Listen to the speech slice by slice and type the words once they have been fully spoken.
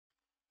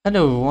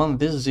Hello everyone,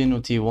 this is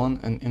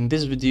ZenoT1 and in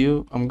this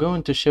video I'm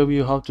going to show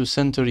you how to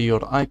center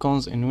your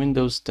icons in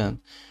Windows 10.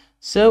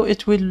 So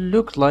it will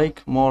look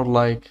more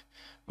like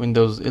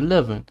Windows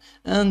 11,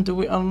 and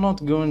we are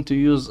not going to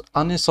use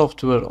any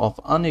software of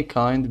any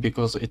kind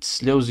because it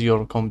slows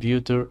your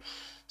computer.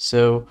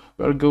 So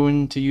we are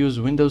going to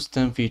use Windows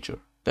 10 feature.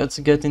 Let's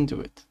get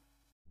into it.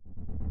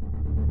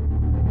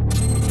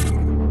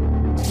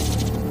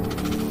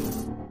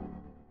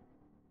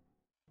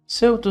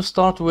 So to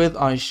start with,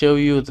 I show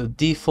you the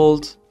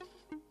default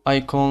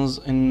icons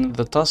in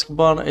the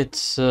taskbar.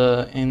 It's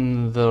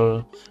in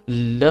the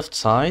left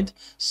side,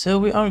 so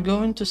we are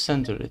going to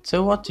center it.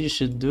 So what you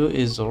should do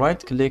is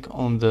right click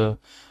on the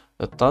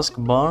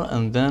taskbar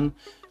and then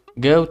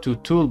go to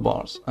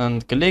toolbars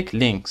and click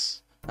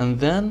links, and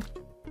then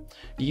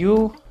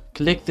you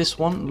click this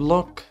one,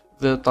 lock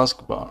the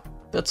taskbar.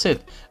 That's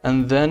it.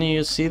 And then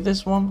you see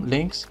this one,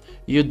 links,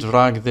 you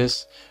drag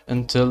this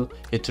until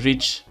it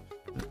reach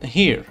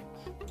here,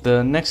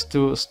 the next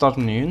to start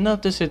menu.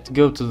 Notice it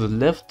go to the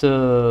left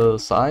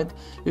side.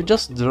 You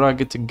just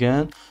drag it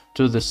again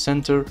to the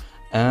center,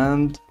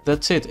 and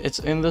that's it. It's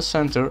in the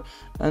center,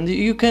 and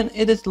you can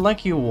edit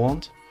like you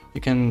want.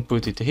 You can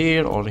put it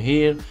here or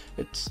here,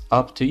 it's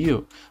up to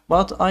you,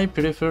 but I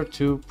prefer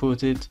to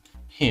put it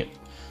here.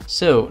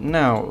 So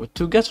now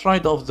to get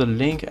rid of the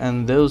link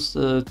and those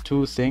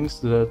two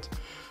things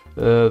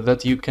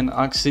that you can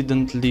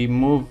accidentally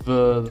move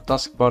the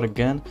taskbar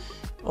again,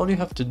 all you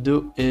have to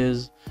do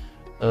is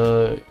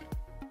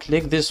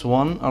click this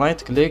one,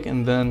 right click,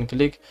 and then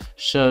click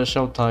show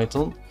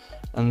title,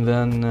 and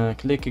then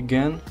click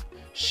again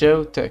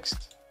show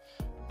text.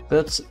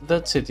 That's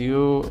it.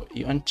 You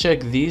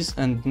uncheck these,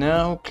 and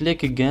now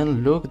click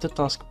again, look the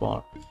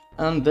taskbar,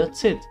 and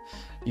that's it.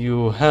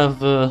 You have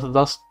the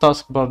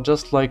taskbar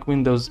just like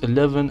Windows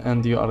 11,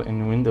 and you are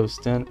in Windows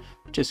 10,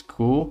 which is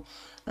cool.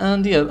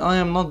 And yeah, I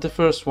am not the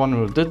first one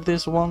who did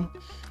this one,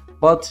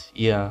 but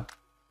yeah,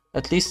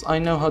 at least I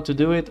know how to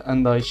do it,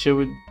 and I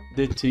showed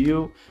it to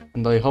you,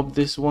 and I hope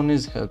this one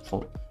is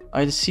helpful.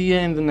 I'll see you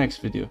in the next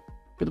video.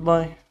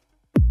 Goodbye.